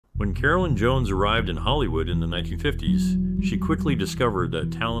When Carolyn Jones arrived in Hollywood in the 1950s, she quickly discovered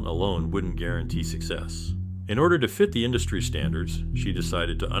that talent alone wouldn't guarantee success. In order to fit the industry standards, she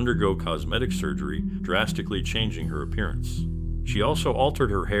decided to undergo cosmetic surgery, drastically changing her appearance. She also altered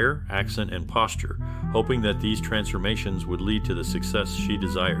her hair, accent, and posture, hoping that these transformations would lead to the success she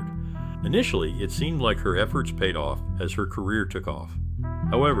desired. Initially, it seemed like her efforts paid off as her career took off.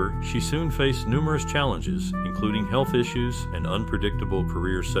 However, she soon faced numerous challenges, including health issues and unpredictable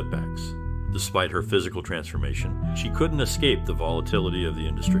career setbacks. Despite her physical transformation, she couldn't escape the volatility of the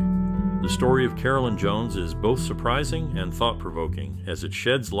industry. The story of Carolyn Jones is both surprising and thought-provoking, as it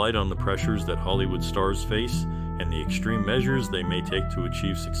sheds light on the pressures that Hollywood stars face and the extreme measures they may take to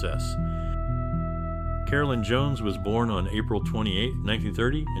achieve success. Carolyn Jones was born on April 28,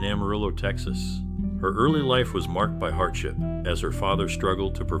 1930 in Amarillo, Texas. Her early life was marked by hardship, as her father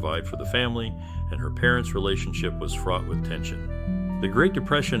struggled to provide for the family, and her parents' relationship was fraught with tension. The Great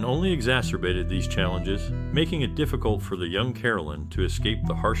Depression only exacerbated these challenges, making it difficult for the young Carolyn to escape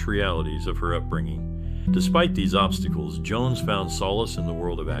the harsh realities of her upbringing. Despite these obstacles, Jones found solace in the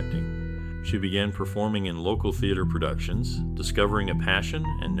world of acting. She began performing in local theater productions, discovering a passion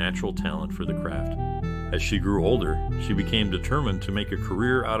and natural talent for the craft. As she grew older, she became determined to make a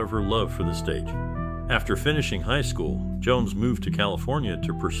career out of her love for the stage. After finishing high school, Jones moved to California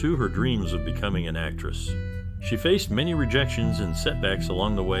to pursue her dreams of becoming an actress. She faced many rejections and setbacks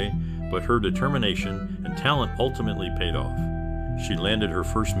along the way, but her determination and talent ultimately paid off. She landed her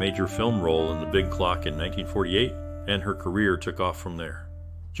first major film role in The Big Clock in 1948, and her career took off from there.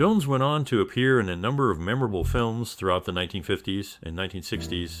 Jones went on to appear in a number of memorable films throughout the 1950s and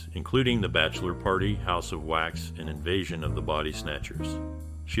 1960s, including The Bachelor Party, House of Wax, and Invasion of the Body Snatchers.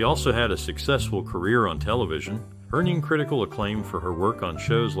 She also had a successful career on television, earning critical acclaim for her work on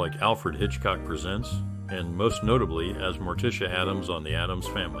shows like Alfred Hitchcock Presents, and most notably as Morticia Addams on The Addams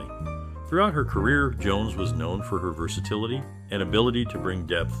Family. Throughout her career, Jones was known for her versatility and ability to bring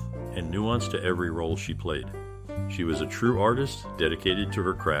depth and nuance to every role she played. She was a true artist, dedicated to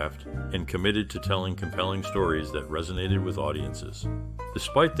her craft, and committed to telling compelling stories that resonated with audiences.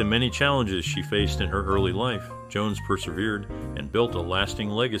 Despite the many challenges she faced in her early life, Jones persevered and built a lasting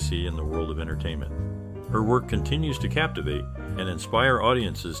legacy in the world of entertainment. Her work continues to captivate and inspire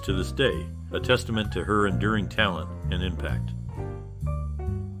audiences to this day, a testament to her enduring talent and impact.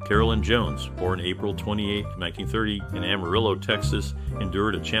 Carolyn Jones, born April 28, 1930 in Amarillo, Texas,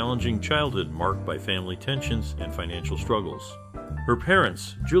 endured a challenging childhood marked by family tensions and financial struggles. Her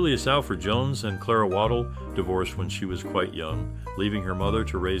parents, Julius Alfred Jones and Clara Waddle, divorced when she was quite young, leaving her mother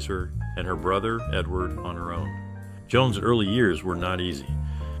to raise her and her brother, Edward, on her own. Jones' early years were not easy.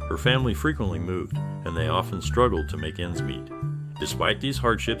 Her family frequently moved, and they often struggled to make ends meet. Despite these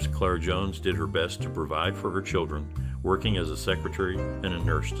hardships, Clara Jones did her best to provide for her children, working as a secretary and a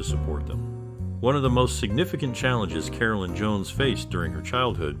nurse to support them. One of the most significant challenges Carolyn Jones faced during her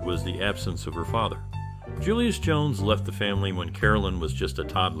childhood was the absence of her father. Julius Jones left the family when Carolyn was just a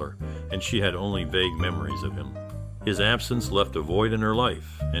toddler, and she had only vague memories of him. His absence left a void in her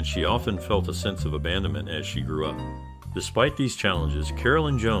life, and she often felt a sense of abandonment as she grew up. Despite these challenges,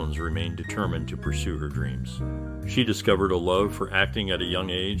 Carolyn Jones remained determined to pursue her dreams. She discovered a love for acting at a young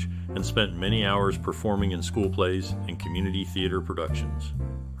age and spent many hours performing in school plays and community theater productions.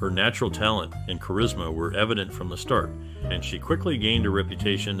 Her natural talent and charisma were evident from the start, and she quickly gained a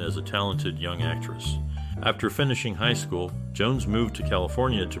reputation as a talented young actress. After finishing high school, Jones moved to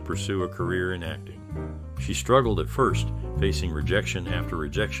California to pursue a career in acting. She struggled at first, facing rejection after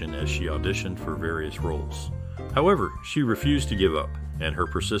rejection as she auditioned for various roles. However, she refused to give up, and her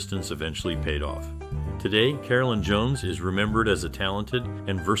persistence eventually paid off. Today, Carolyn Jones is remembered as a talented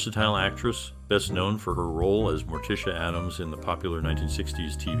and versatile actress, best known for her role as Morticia Addams in the popular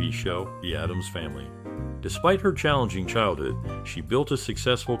 1960s TV show, The Addams Family. Despite her challenging childhood, she built a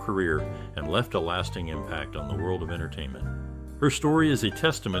successful career and left a lasting impact on the world of entertainment. Her story is a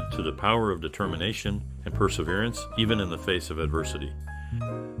testament to the power of determination and perseverance, even in the face of adversity.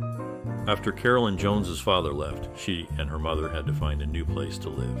 After Carolyn Jones's father left, she and her mother had to find a new place to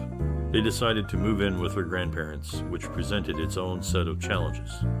live. They decided to move in with her grandparents, which presented its own set of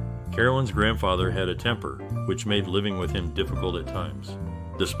challenges. Carolyn's grandfather had a temper, which made living with him difficult at times.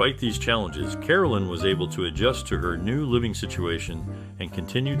 Despite these challenges, Carolyn was able to adjust to her new living situation and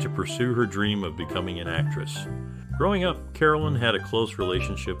continue to pursue her dream of becoming an actress. Growing up, Carolyn had a close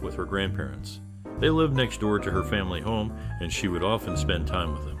relationship with her grandparents. They lived next door to her family home, and she would often spend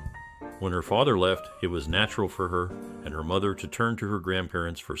time with them. When her father left, it was natural for her and her mother to turn to her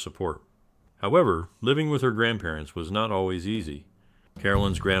grandparents for support. However, living with her grandparents was not always easy.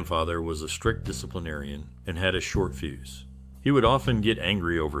 Carolyn's grandfather was a strict disciplinarian and had a short fuse. He would often get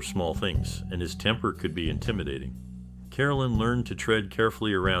angry over small things, and his temper could be intimidating. Carolyn learned to tread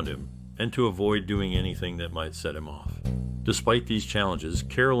carefully around him and to avoid doing anything that might set him off. Despite these challenges,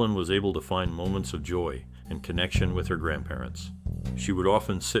 Carolyn was able to find moments of joy and connection with her grandparents. She would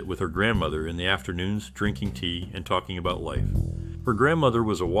often sit with her grandmother in the afternoons, drinking tea and talking about life. Her grandmother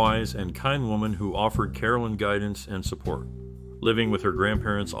was a wise and kind woman who offered Carolyn guidance and support. Living with her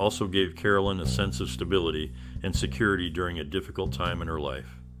grandparents also gave Carolyn a sense of stability and security during a difficult time in her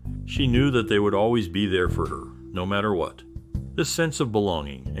life. She knew that they would always be there for her, no matter what. This sense of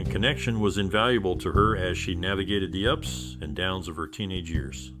belonging and connection was invaluable to her as she navigated the ups and downs of her teenage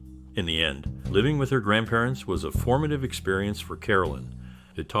years. In the end, living with her grandparents was a formative experience for Carolyn.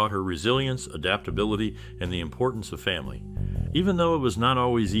 It taught her resilience, adaptability, and the importance of family. Even though it was not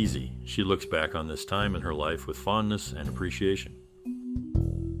always easy, she looks back on this time in her life with fondness and appreciation.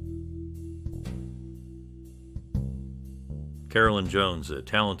 Carolyn Jones, a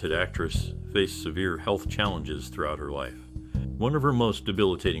talented actress, faced severe health challenges throughout her life. One of her most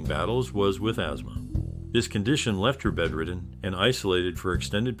debilitating battles was with asthma. This condition left her bedridden and isolated for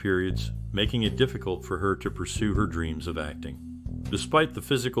extended periods, making it difficult for her to pursue her dreams of acting. Despite the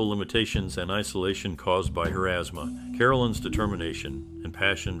physical limitations and isolation caused by her asthma, Carolyn's determination and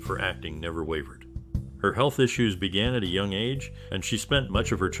passion for acting never wavered. Her health issues began at a young age, and she spent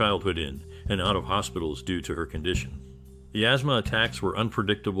much of her childhood in and out of hospitals due to her condition. The asthma attacks were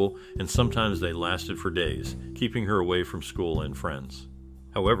unpredictable, and sometimes they lasted for days, keeping her away from school and friends.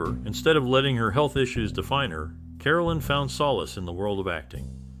 However, instead of letting her health issues define her, Carolyn found solace in the world of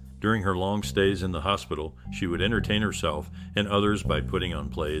acting. During her long stays in the hospital, she would entertain herself and others by putting on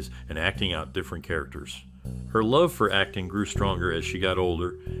plays and acting out different characters. Her love for acting grew stronger as she got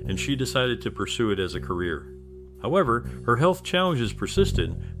older, and she decided to pursue it as a career. However, her health challenges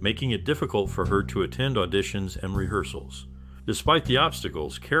persisted, making it difficult for her to attend auditions and rehearsals. Despite the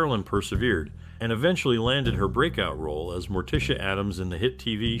obstacles, Carolyn persevered and eventually landed her breakout role as Morticia Addams in the hit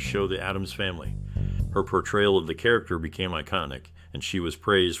TV show The Addams Family. Her portrayal of the character became iconic, and she was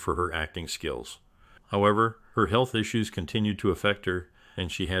praised for her acting skills. However, her health issues continued to affect her,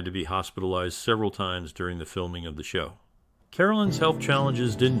 and she had to be hospitalized several times during the filming of the show. Carolyn's health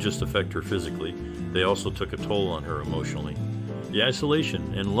challenges didn't just affect her physically, they also took a toll on her emotionally. The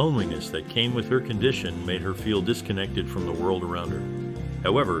isolation and loneliness that came with her condition made her feel disconnected from the world around her.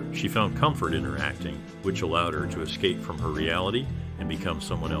 However, she found comfort in her acting, which allowed her to escape from her reality and become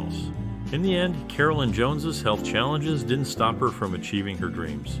someone else. In the end, Carolyn Jones's health challenges didn't stop her from achieving her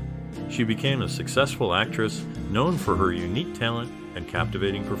dreams. She became a successful actress known for her unique talent and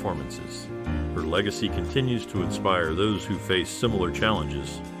captivating performances. Her legacy continues to inspire those who face similar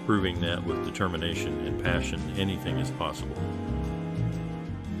challenges, proving that with determination and passion, anything is possible.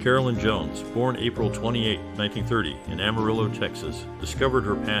 Carolyn Jones, born April 28, 1930, in Amarillo, Texas, discovered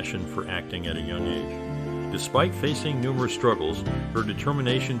her passion for acting at a young age. Despite facing numerous struggles, her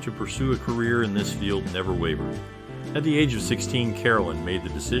determination to pursue a career in this field never wavered. At the age of 16, Carolyn made the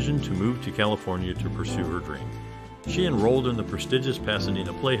decision to move to California to pursue her dream. She enrolled in the prestigious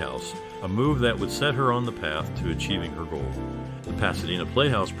Pasadena Playhouse, a move that would set her on the path to achieving her goal. The Pasadena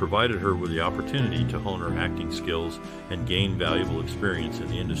Playhouse provided her with the opportunity to hone her acting skills and gain valuable experience in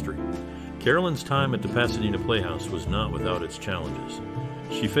the industry. Carolyn's time at the Pasadena Playhouse was not without its challenges.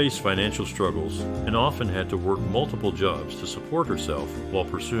 She faced financial struggles and often had to work multiple jobs to support herself while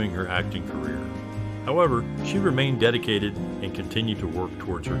pursuing her acting career. However, she remained dedicated and continued to work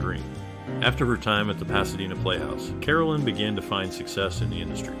towards her dream. After her time at the Pasadena Playhouse, Carolyn began to find success in the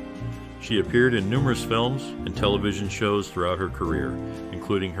industry. She appeared in numerous films and television shows throughout her career,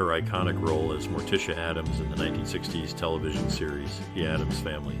 including her iconic role as Morticia Addams in the 1960s television series, The Addams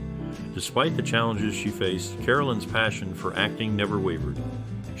Family. Despite the challenges she faced, Carolyn's passion for acting never wavered.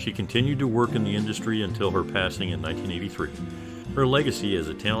 She continued to work in the industry until her passing in 1983. Her legacy as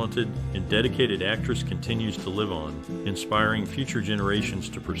a talented and dedicated actress continues to live on, inspiring future generations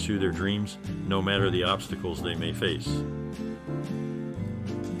to pursue their dreams, no matter the obstacles they may face.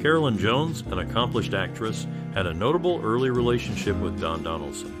 Carolyn Jones, an accomplished actress, had a notable early relationship with Don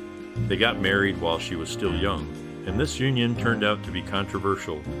Donaldson. They got married while she was still young, and this union turned out to be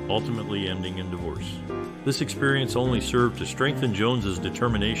controversial, ultimately ending in divorce. This experience only served to strengthen Jones's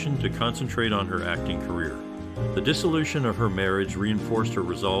determination to concentrate on her acting career. The dissolution of her marriage reinforced her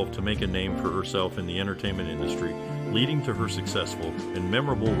resolve to make a name for herself in the entertainment industry, leading to her successful and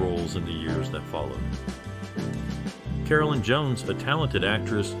memorable roles in the years that followed. Carolyn Jones, a talented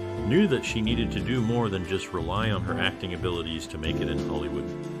actress, knew that she needed to do more than just rely on her acting abilities to make it in Hollywood.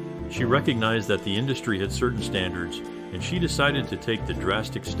 She recognized that the industry had certain standards, and she decided to take the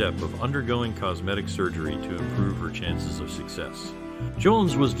drastic step of undergoing cosmetic surgery to improve her chances of success.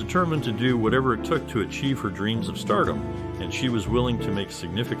 Jones was determined to do whatever it took to achieve her dreams of stardom, and she was willing to make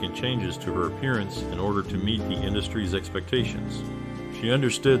significant changes to her appearance in order to meet the industry's expectations. She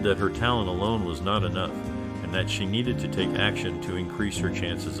understood that her talent alone was not enough, and that she needed to take action to increase her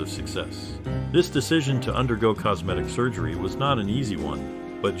chances of success. This decision to undergo cosmetic surgery was not an easy one,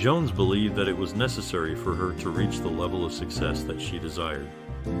 but Jones believed that it was necessary for her to reach the level of success that she desired.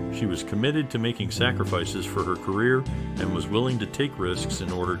 She was committed to making sacrifices for her career and was willing to take risks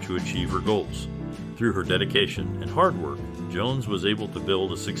in order to achieve her goals. Through her dedication and hard work, Jones was able to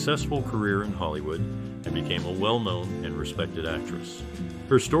build a successful career in Hollywood and became a well-known and respected actress.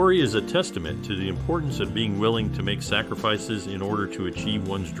 Her story is a testament to the importance of being willing to make sacrifices in order to achieve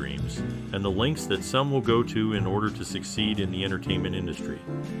one's dreams, and the lengths that some will go to in order to succeed in the entertainment industry.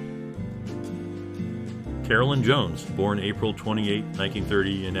 Carolyn Jones, born April 28,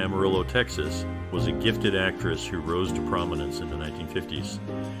 1930 in Amarillo, Texas, was a gifted actress who rose to prominence in the 1950s.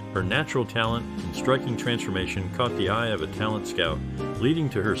 Her natural talent and striking transformation caught the eye of a talent scout, leading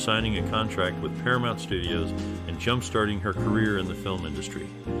to her signing a contract with Paramount Studios and jump-starting her career in the film industry.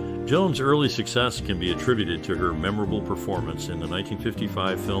 Jones' early success can be attributed to her memorable performance in the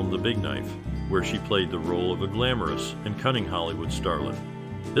 1955 film The Big Knife, where she played the role of a glamorous and cunning Hollywood starlet.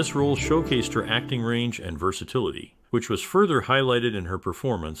 This role showcased her acting range and versatility, which was further highlighted in her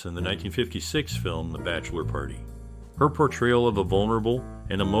performance in the 1956 film The Bachelor Party. Her portrayal of a vulnerable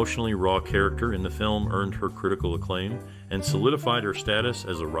and emotionally raw character in the film earned her critical acclaim and solidified her status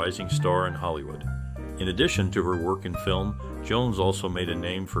as a rising star in Hollywood. In addition to her work in film, Jones also made a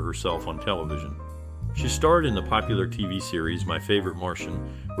name for herself on television. She starred in the popular TV series My Favorite Martian,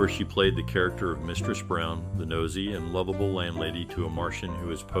 where she played the character of Mistress Brown, the nosy and lovable landlady to a Martian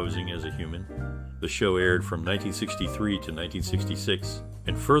who is posing as a human. The show aired from 1963 to 1966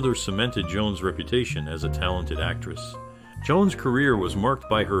 and further cemented Jones' reputation as a talented actress. Jones' career was marked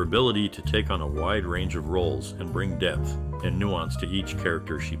by her ability to take on a wide range of roles and bring depth and nuance to each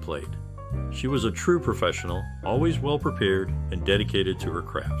character she played. She was a true professional, always well prepared and dedicated to her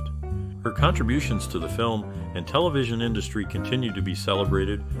craft. Her contributions to the film and television industry continue to be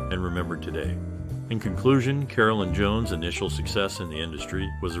celebrated and remembered today. In conclusion, Carolyn Jones' initial success in the industry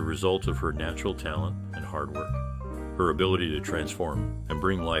was a result of her natural talent and hard work. Her ability to transform and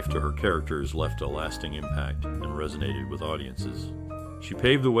bring life to her characters left a lasting impact and resonated with audiences. She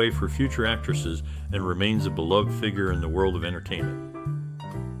paved the way for future actresses and remains a beloved figure in the world of entertainment.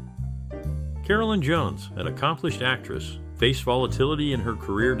 Carolyn Jones, an accomplished actress, faced volatility in her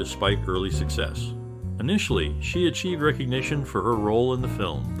career despite early success. Initially, she achieved recognition for her role in the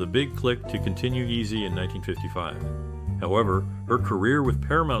film The Big Click to Continue Easy in 1955. However, her career with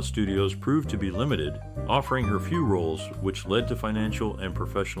Paramount Studios proved to be limited, offering her few roles, which led to financial and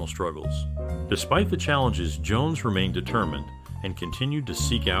professional struggles. Despite the challenges, Jones remained determined and continued to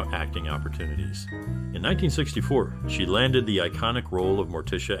seek out acting opportunities. In 1964, she landed the iconic role of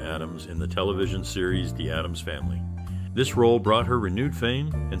Morticia Addams in the television series The Addams Family. This role brought her renewed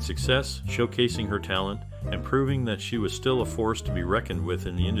fame and success, showcasing her talent and proving that she was still a force to be reckoned with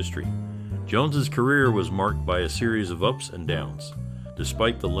in the industry. Jones's career was marked by a series of ups and downs.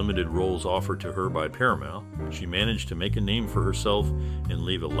 Despite the limited roles offered to her by Paramount, she managed to make a name for herself and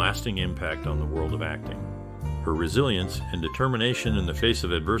leave a lasting impact on the world of acting. Her resilience and determination in the face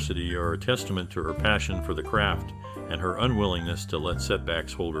of adversity are a testament to her passion for the craft and her unwillingness to let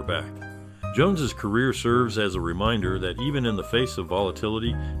setbacks hold her back. Jones's career serves as a reminder that even in the face of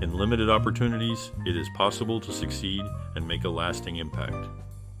volatility and limited opportunities, it is possible to succeed and make a lasting impact.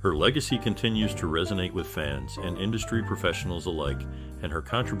 Her legacy continues to resonate with fans and industry professionals alike, and her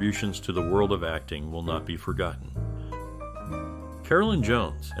contributions to the world of acting will not be forgotten. Carolyn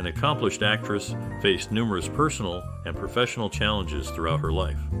Jones, an accomplished actress, faced numerous personal and professional challenges throughout her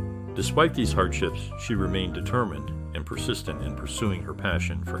life. Despite these hardships, she remained determined and persistent in pursuing her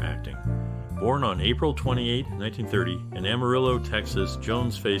passion for acting. Born on April 28, 1930, in Amarillo, Texas,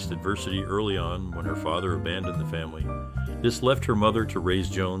 Jones faced adversity early on when her father abandoned the family. This left her mother to raise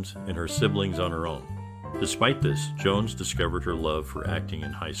Jones and her siblings on her own. Despite this, Jones discovered her love for acting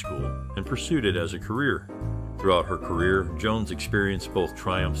in high school and pursued it as a career. Throughout her career, Jones experienced both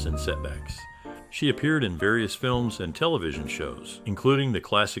triumphs and setbacks. She appeared in various films and television shows, including the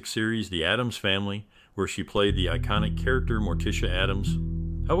classic series The Addams Family, where she played the iconic character Morticia Addams.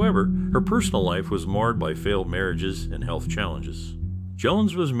 However, her personal life was marred by failed marriages and health challenges.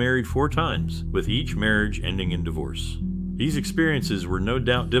 Jones was married 4 times, with each marriage ending in divorce. These experiences were no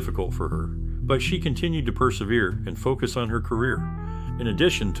doubt difficult for her, but she continued to persevere and focus on her career. In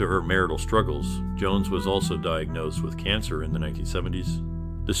addition to her marital struggles, Jones was also diagnosed with cancer in the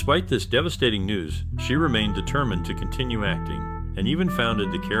 1970s. Despite this devastating news, she remained determined to continue acting and even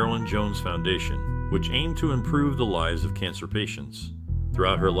founded the Carolyn Jones Foundation, which aimed to improve the lives of cancer patients.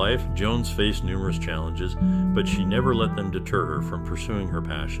 Throughout her life, Jones faced numerous challenges, but she never let them deter her from pursuing her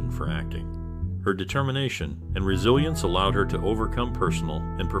passion for acting. Her determination and resilience allowed her to overcome personal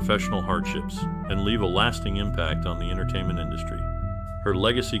and professional hardships and leave a lasting impact on the entertainment industry. Her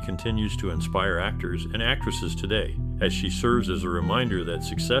legacy continues to inspire actors and actresses today, as she serves as a reminder that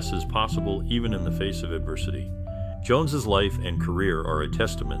success is possible even in the face of adversity. Jones's life and career are a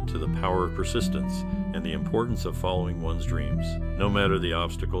testament to the power of persistence and the importance of following one's dreams, no matter the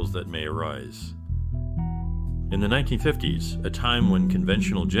obstacles that may arise. In the 1950s, a time when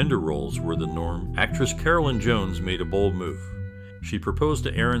conventional gender roles were the norm, actress Carolyn Jones made a bold move. She proposed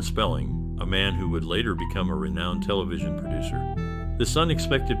to Aaron Spelling, a man who would later become a renowned television producer. This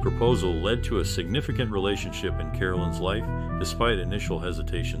unexpected proposal led to a significant relationship in Carolyn's life, despite initial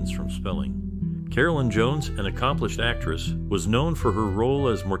hesitations from Spelling. Carolyn Jones, an accomplished actress, was known for her role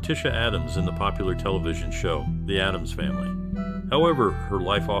as Morticia Addams in the popular television show, The Addams Family. However, her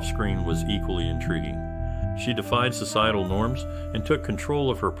life off-screen was equally intriguing. She defied societal norms and took control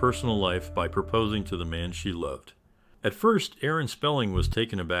of her personal life by proposing to the man she loved. At first, Aaron Spelling was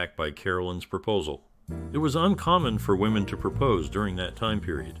taken aback by Carolyn's proposal. It was uncommon for women to propose during that time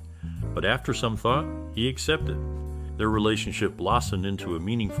period, but after some thought, he accepted. Their relationship blossomed into a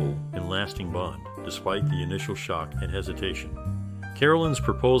meaningful and lasting bond, despite the initial shock and hesitation. Carolyn's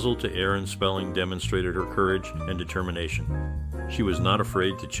proposal to Aaron Spelling demonstrated her courage and determination. She was not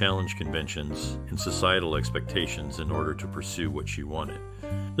afraid to challenge conventions and societal expectations in order to pursue what she wanted.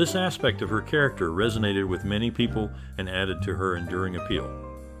 This aspect of her character resonated with many people and added to her enduring appeal.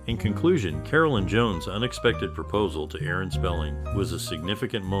 In conclusion, Carolyn Jones' unexpected proposal to Aaron Spelling was a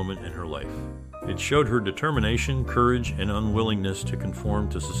significant moment in her life. It showed her determination, courage, and unwillingness to conform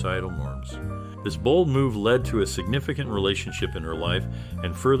to societal norms. This bold move led to a significant relationship in her life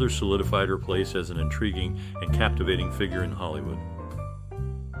and further solidified her place as an intriguing and captivating figure in Hollywood.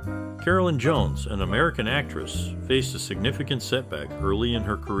 Carolyn Jones, an American actress, faced a significant setback early in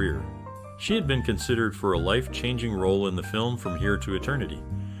her career. She had been considered for a life-changing role in the film From Here to Eternity.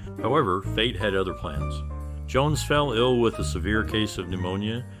 However, fate had other plans. Jones fell ill with a severe case of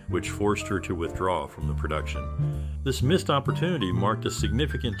pneumonia, which forced her to withdraw from the production. This missed opportunity marked a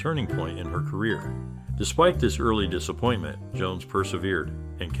significant turning point in her career. Despite this early disappointment, Jones persevered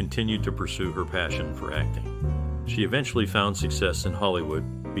and continued to pursue her passion for acting. She eventually found success in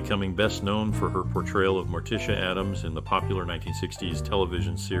Hollywood, becoming best known for her portrayal of Morticia Addams in the popular 1960s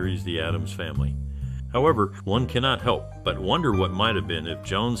television series The Addams Family. However, one cannot help but wonder what might have been if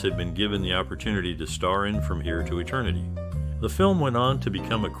Jones had been given the opportunity to star in From Here to Eternity. The film went on to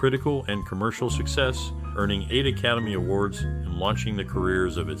become a critical and commercial success, earning 8 Academy Awards and launching the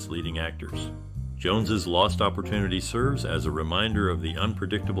careers of its leading actors. Jones's lost opportunity serves as a reminder of the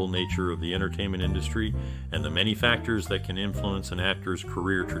unpredictable nature of the entertainment industry and the many factors that can influence an actor's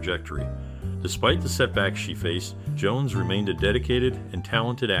career trajectory. Despite the setbacks she faced, Jones remained a dedicated and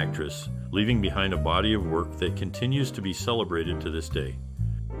talented actress, leaving behind a body of work that continues to be celebrated to this day.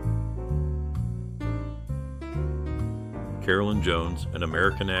 Carolyn Jones, an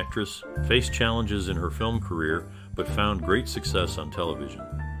American actress, faced challenges in her film career but found great success on television.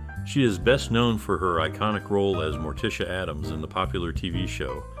 She is best known for her iconic role as Morticia Addams in the popular TV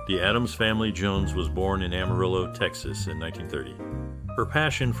show The Addams Family. Jones was born in Amarillo, Texas in 1930. Her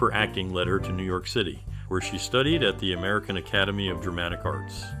passion for acting led her to New York City, where she studied at the American Academy of Dramatic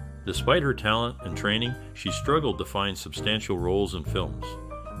Arts. Despite her talent and training, she struggled to find substantial roles in films.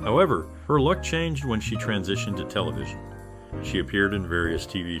 However, her luck changed when she transitioned to television. She appeared in various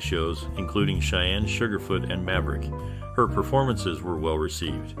TV shows, including Cheyenne Sugarfoot and Maverick. Her performances were well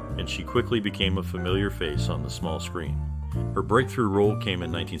received, and she quickly became a familiar face on the small screen. Her breakthrough role came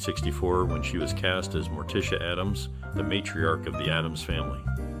in 1964 when she was cast as Morticia Addams, the matriarch of the Addams Family.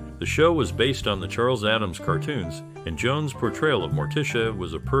 The show was based on the Charles Addams cartoons, and Jones' portrayal of Morticia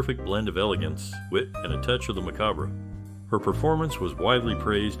was a perfect blend of elegance, wit, and a touch of the macabre. Her performance was widely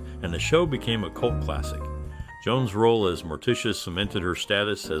praised, and the show became a cult classic. Jones' role as Morticia cemented her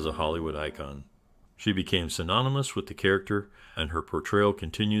status as a Hollywood icon. She became synonymous with the character, and her portrayal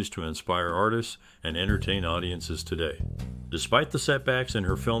continues to inspire artists and entertain audiences today. Despite the setbacks in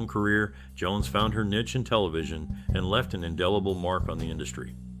her film career, Jones found her niche in television and left an indelible mark on the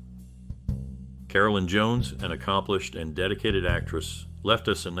industry. Carolyn Jones, an accomplished and dedicated actress, left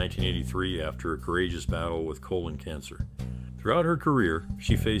us in 1983 after a courageous battle with colon cancer. Throughout her career,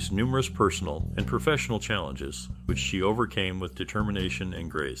 she faced numerous personal and professional challenges, which she overcame with determination and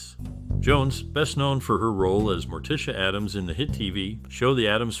grace. Jones, best known for her role as Morticia Addams in the hit TV show The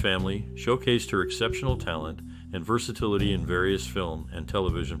Addams Family, showcased her exceptional talent and versatility in various film and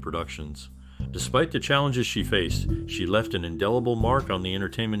television productions. Despite the challenges she faced, she left an indelible mark on the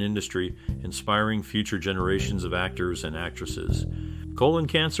entertainment industry, inspiring future generations of actors and actresses. Colon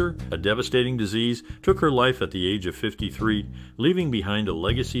cancer, a devastating disease, took her life at the age of 53, leaving behind a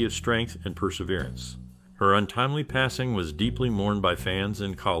legacy of strength and perseverance. Her untimely passing was deeply mourned by fans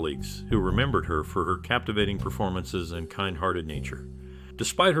and colleagues, who remembered her for her captivating performances and kind-hearted nature.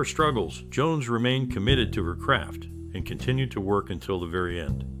 Despite her struggles, Jones remained committed to her craft and continued to work until the very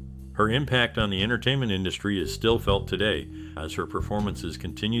end. Her impact on the entertainment industry is still felt today, as her performances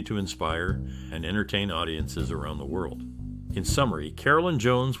continue to inspire and entertain audiences around the world. In summary, Carolyn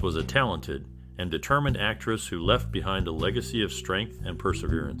Jones was a talented and determined actress who left behind a legacy of strength and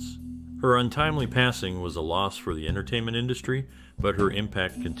perseverance. Her untimely passing was a loss for the entertainment industry, but her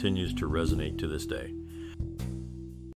impact continues to resonate to this day.